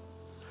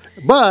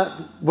 But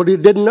what he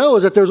didn't know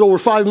is that there's over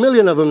 5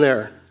 million of them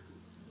there.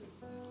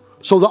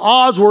 So the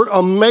odds were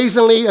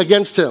amazingly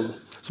against him.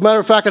 As a matter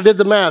of fact, I did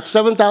the math,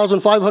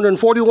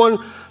 7,541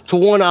 to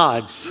 1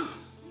 odds.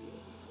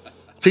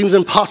 Seems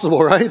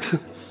impossible, right?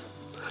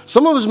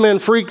 Some of his men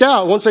freaked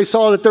out once they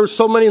saw that there were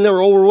so many and they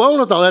were overwhelmed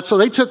with all that. So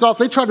they took off.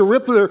 They tried to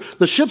rip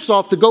the ships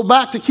off to go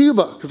back to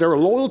Cuba because they were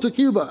loyal to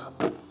Cuba.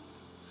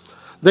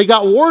 They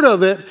got word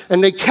of it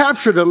and they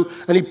captured him,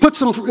 and he puts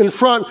them in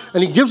front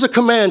and he gives a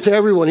command to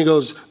everyone. He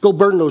goes, go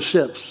burn those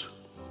ships.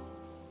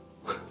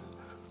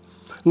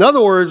 In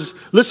other words,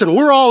 listen,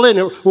 we're all in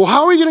it. Well,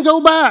 how are we going to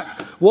go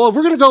back? Well, if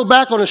we're going to go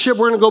back on a ship,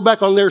 we're going to go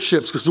back on their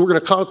ships because we're going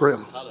to conquer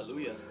him.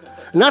 Hallelujah.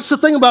 And that's the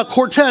thing about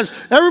Cortez.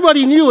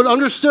 Everybody knew and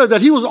understood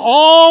that he was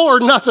all or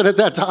nothing at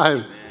that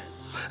time.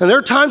 And there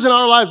are times in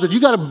our lives that you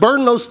got to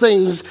burn those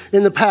things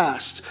in the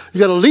past. You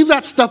got to leave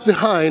that stuff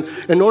behind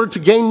in order to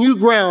gain new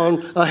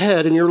ground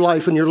ahead in your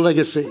life and your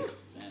legacy.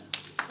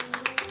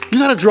 You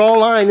got to draw a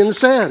line in the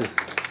sand.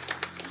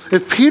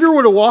 If Peter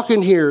were to walk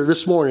in here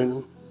this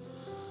morning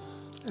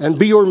and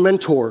be your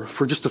mentor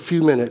for just a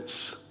few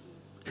minutes,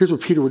 here's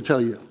what Peter would tell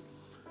you.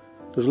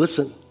 Just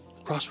listen,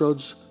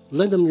 Crossroads,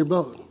 lend him your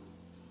boat.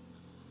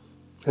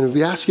 And if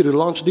he asks you to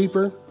launch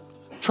deeper,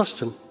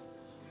 trust him.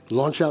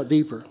 Launch out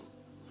deeper.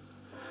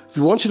 If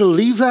he wants you to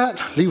leave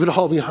that, leave it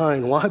all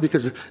behind. Why?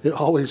 Because it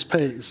always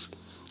pays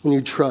when you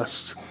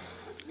trust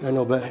and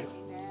obey.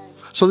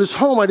 So this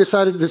home, I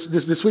decided,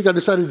 this week I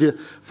decided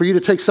for you to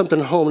take something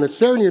home. And it's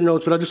there in your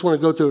notes, but I just want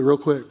to go through it real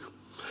quick.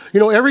 You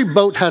know, every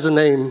boat has a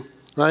name,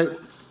 right?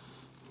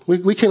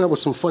 We came up with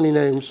some funny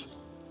names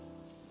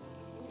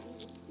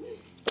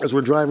as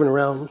we're driving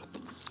around.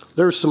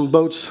 There are some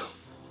boats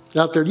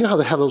out there. You know how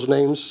they have those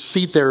names?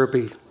 Sea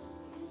Therapy.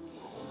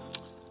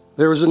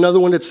 There was another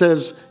one that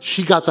says,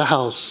 She Got the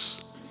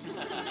House.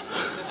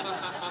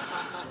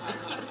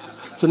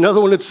 There's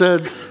another one that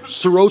said,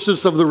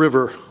 Cirrhosis of the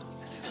River.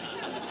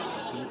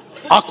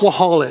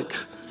 Aquaholic.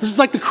 This is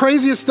like the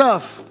craziest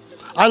stuff.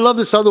 I love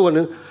this other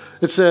one.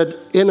 It said,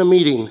 In a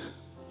Meeting.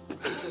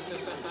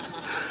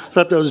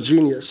 Thought that was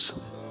genius.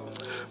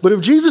 But if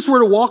Jesus were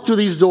to walk through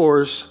these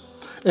doors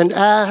and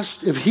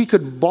asked if he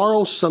could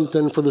borrow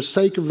something for the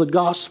sake of the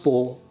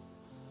gospel,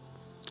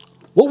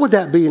 what would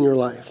that be in your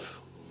life?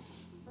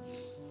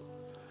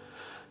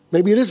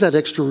 Maybe it is that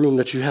extra room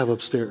that you have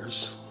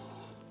upstairs.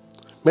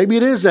 Maybe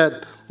it is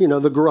that,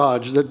 the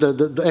garage,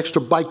 the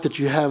extra bike that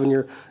you have in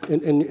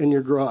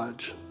your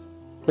garage.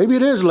 Maybe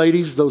it is,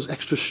 ladies, those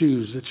extra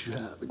shoes that you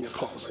have in your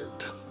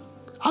closet.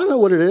 I don't know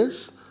what it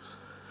is.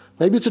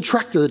 Maybe it's a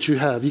tractor that you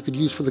have you could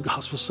use for the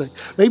gospel's sake.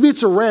 Maybe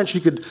it's a ranch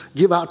you could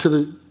give out to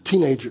the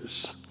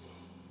teenagers.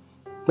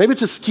 Maybe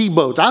it's a ski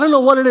boat. I don't know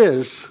what it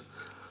is.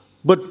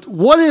 But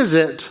what is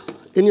it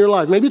in your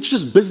life? Maybe it's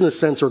just business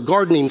sense or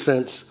gardening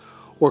sense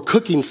or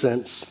cooking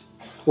sense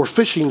or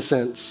fishing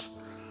sense.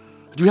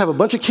 Do you have a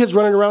bunch of kids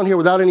running around here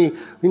without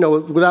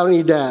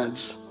any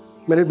dads?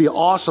 Man, it'd be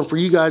awesome for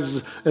you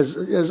guys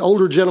as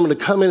older gentlemen to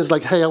come in and it's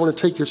like, hey, I want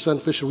to take your son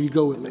fishing. Will you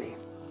go with me?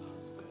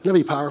 Wouldn't that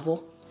be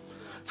powerful?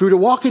 If you were to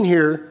walk in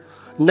here,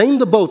 name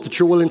the boat that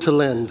you're willing to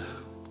lend.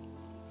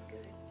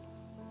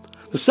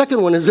 The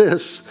second one is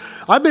this.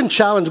 I've been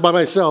challenged by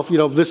myself,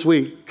 this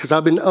week, because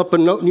I've been up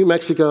in New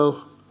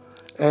Mexico,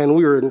 and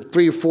we were in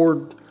 3 or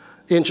 4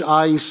 inch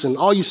ice, and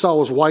all you saw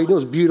was white, and it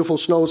was beautiful.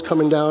 Snow was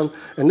coming down,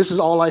 and this is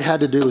all I had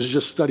to do was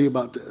just study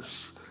about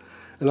this.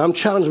 And I'm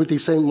challenged with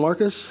these saying,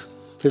 Marcus,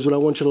 here's what I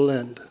want you to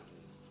lend.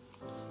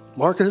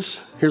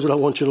 Marcus, here's what I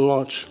want you to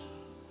launch.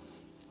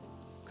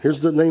 Here's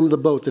the name of the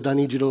boat that I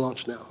need you to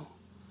launch now.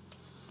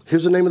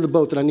 Here's the name of the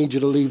boat that I need you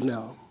to leave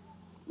now.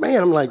 Man,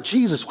 I'm like,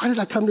 Jesus, why did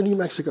I come to New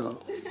Mexico?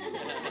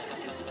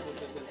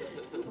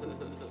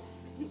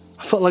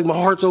 I felt like my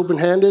heart's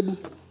open-handed.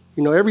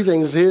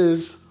 Everything's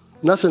his.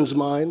 Nothing's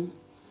mine.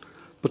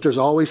 But there's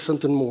always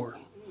something more.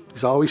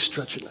 He's always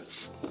stretching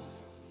us.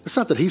 It's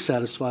not that he's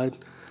satisfied.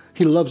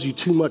 He loves you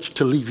too much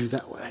to leave you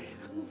that way.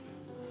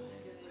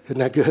 Isn't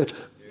that good?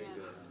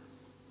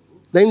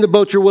 Name the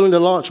boat you're willing to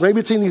launch. Maybe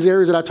it's in these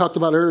areas that I talked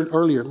about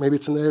earlier. Maybe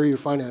it's in the area of your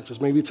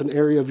finances. Maybe it's an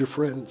area of your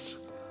friends.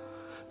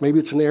 Maybe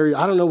it's an area,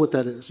 I don't know what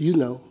that is. You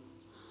know.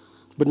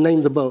 But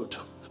name the boat.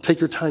 Take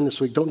your time this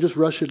week. Don't just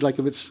rush it like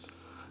if it's,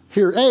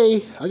 here,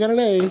 A, I got an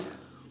A.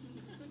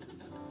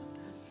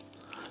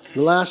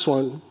 The last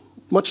one,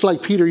 much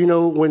like Peter,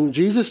 when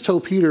Jesus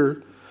told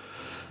Peter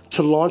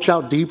to launch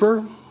out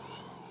deeper,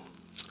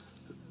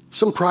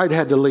 some pride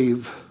had to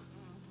leave.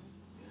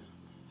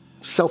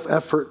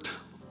 Self-effort.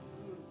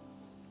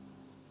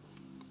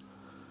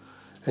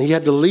 And he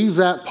had to leave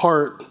that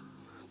part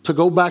to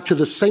go back to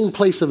the same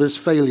place of his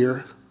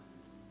failure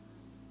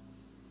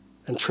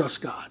and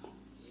trust God.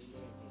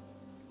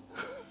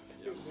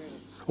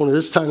 Only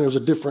this time there was a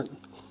different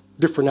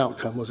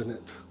outcome, wasn't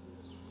it?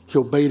 He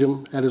obeyed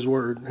him at his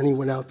word, and he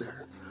went out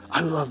there.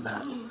 I love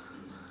that.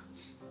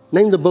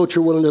 Name the boat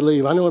you're willing to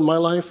leave. I know in my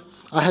life,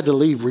 I had to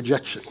leave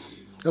rejection.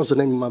 That was the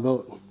name of my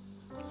boat.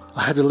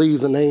 I had to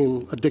leave the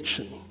name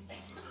addiction.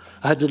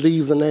 I had to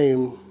leave the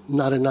name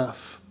not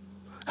enough.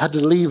 I had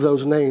to leave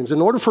those names.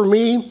 In order for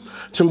me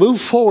to move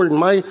forward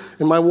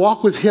in my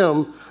walk with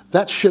him,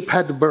 that ship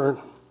had to burn.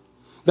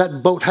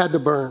 That boat had to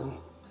burn.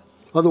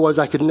 Otherwise,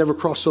 I could never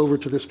cross over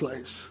to this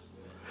place.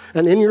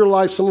 And in your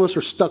life, some of us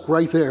are stuck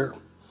right there.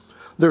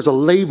 There's a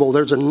label,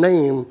 there's a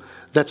name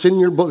that's in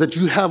your boat, that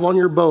you have on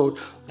your boat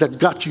that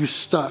got you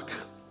stuck.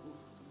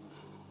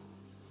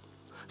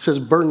 It says,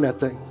 burn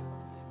that thing.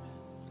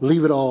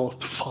 Leave it all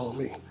to follow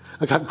me.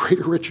 I got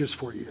greater riches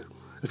for you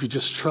if you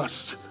just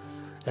trust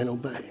and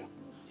obey.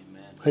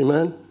 Amen.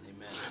 Amen.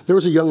 There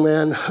was a young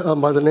man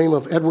by the name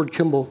of Edward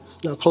Kimball,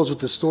 and I'll close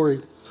with this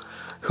story,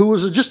 who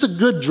was just a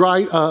good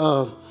dry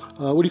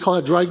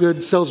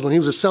good salesman. He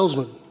was a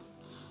salesman.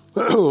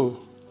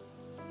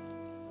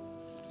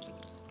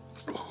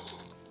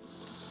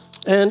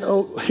 And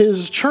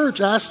his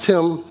church asked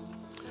him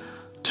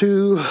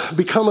to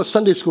become a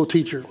Sunday school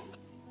teacher.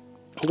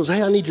 He goes,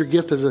 hey, I need your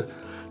gift as a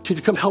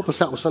teacher. Come help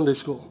us out with Sunday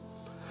school.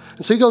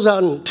 And so he goes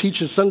out and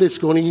teaches Sunday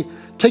school, and he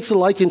takes a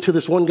liking to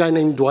this one guy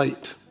named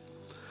Dwight.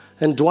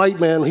 And Dwight,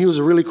 man, he was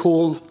a really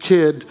cool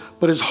kid,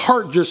 but his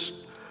heart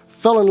just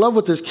fell in love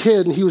with this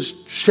kid, and he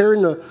was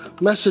sharing the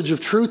message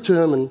of truth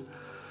to him. And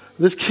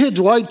this kid,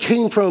 Dwight,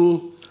 he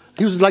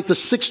was like the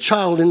 6th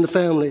child in the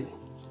family.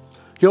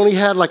 He only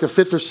had like a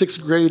 5th or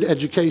 6th grade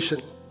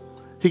education.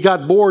 He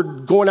got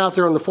bored going out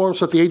there on the farm,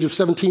 so at the age of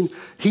 17,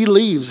 he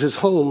leaves his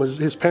home,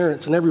 his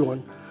parents and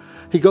everyone.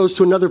 He goes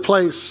to another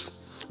place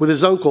with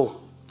his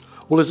uncle.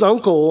 Well, his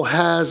uncle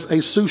has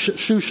a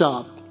shoe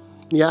shop.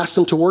 He asked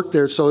him to work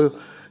there, so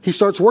he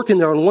starts working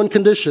there on one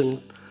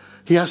condition.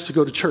 He has to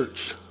go to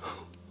church.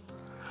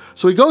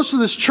 So he goes to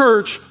this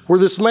church where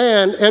this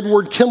man,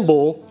 Edward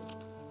Kimball,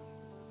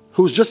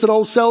 who was just an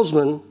old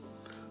salesman,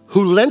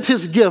 who lent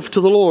his gift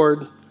to the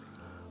Lord,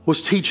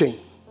 was teaching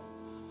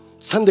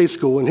Sunday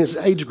school in his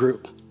age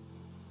group.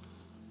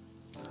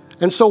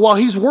 And so while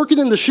he's working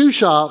in the shoe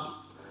shop,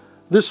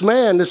 this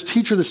man, this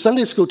teacher, the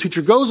Sunday school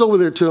teacher, goes over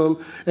there to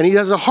him, and he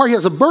has a heart, he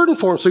has a burden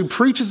for him, so he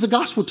preaches the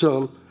gospel to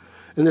him.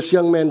 And this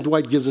young man,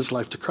 Dwight, gives his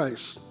life to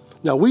Christ.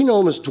 Now, we know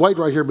him as Dwight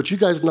right here, but you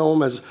guys know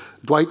him as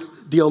Dwight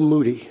D.L.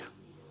 Moody,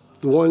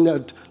 the one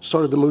that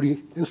started the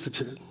Moody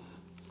Institute.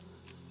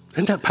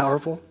 Isn't that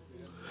powerful?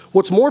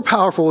 What's more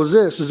powerful is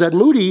this, is that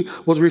Moody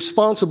was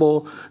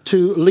responsible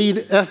to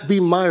lead F.B.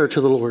 Meyer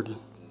to the Lord.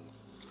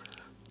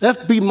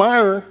 F.B.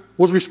 Meyer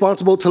was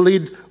responsible to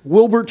lead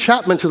Wilbur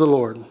Chapman to the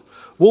Lord.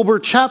 Wilbur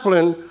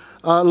Chapman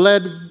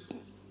led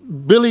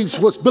Billy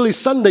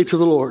Sunday to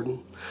the Lord.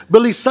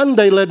 Billy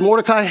Sunday led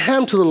Mordecai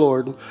Ham to the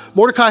Lord.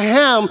 Mordecai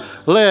Ham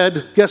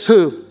led, guess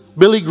who?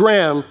 Billy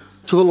Graham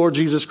to the Lord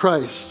Jesus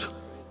Christ.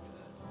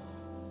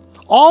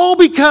 All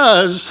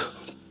because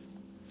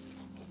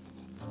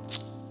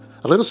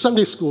a little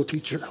Sunday school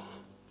teacher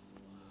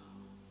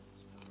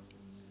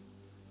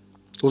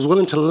was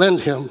willing to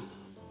lend him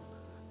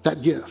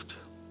that gift.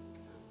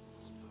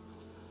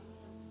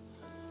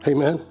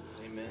 Amen?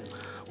 Amen.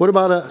 What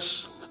about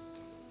us?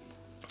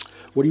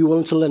 What are you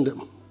willing to lend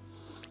him?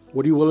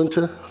 What are you willing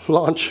to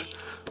launch?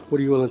 What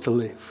are you willing to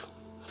leave?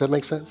 Does that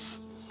make sense?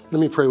 Let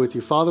me pray with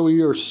you. Father,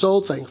 we are so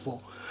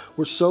thankful.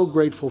 We're so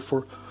grateful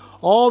for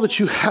all that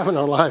you have in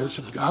our lives.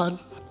 And God,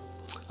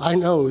 I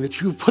know that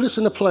you've put us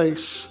in a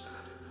place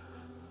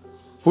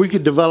where we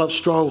could develop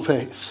strong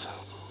faith.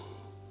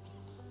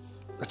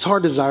 That's our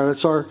desire.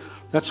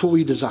 That's what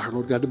we desire,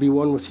 Lord God, to be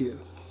one with you.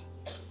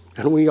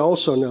 And we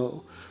also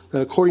know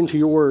that according to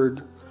your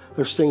word,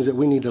 there's things that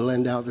we need to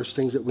lend out. There's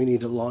things that we need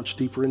to launch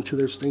deeper into.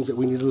 There's things that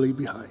we need to leave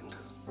behind.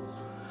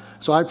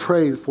 So I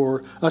pray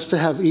for us to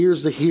have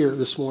ears to hear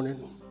this morning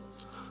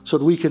so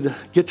that we could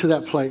get to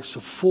that place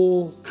of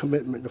full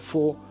commitment, of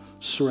full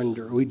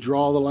surrender. We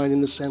draw the line in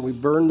the sand. We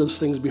burn those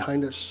things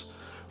behind us.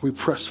 We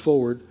press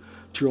forward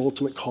to your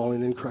ultimate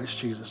calling in Christ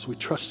Jesus. We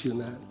trust you in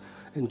that.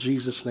 In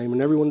Jesus' name.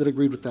 And everyone that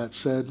agreed with that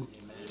said,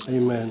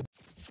 amen.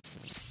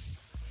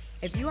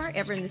 If you are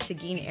ever in the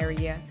Seguin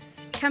area,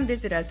 come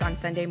visit us on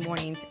Sunday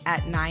mornings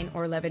at 9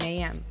 or 11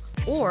 a.m.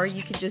 Or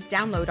you can just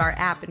download our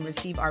app and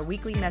receive our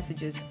weekly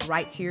messages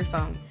right to your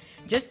phone.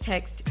 Just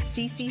text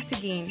CC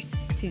Seguin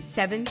to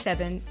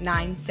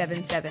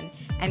 77977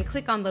 and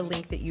click on the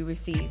link that you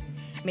receive.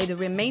 May the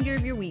remainder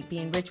of your week be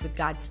enriched with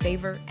God's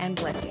favor and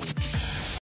blessings.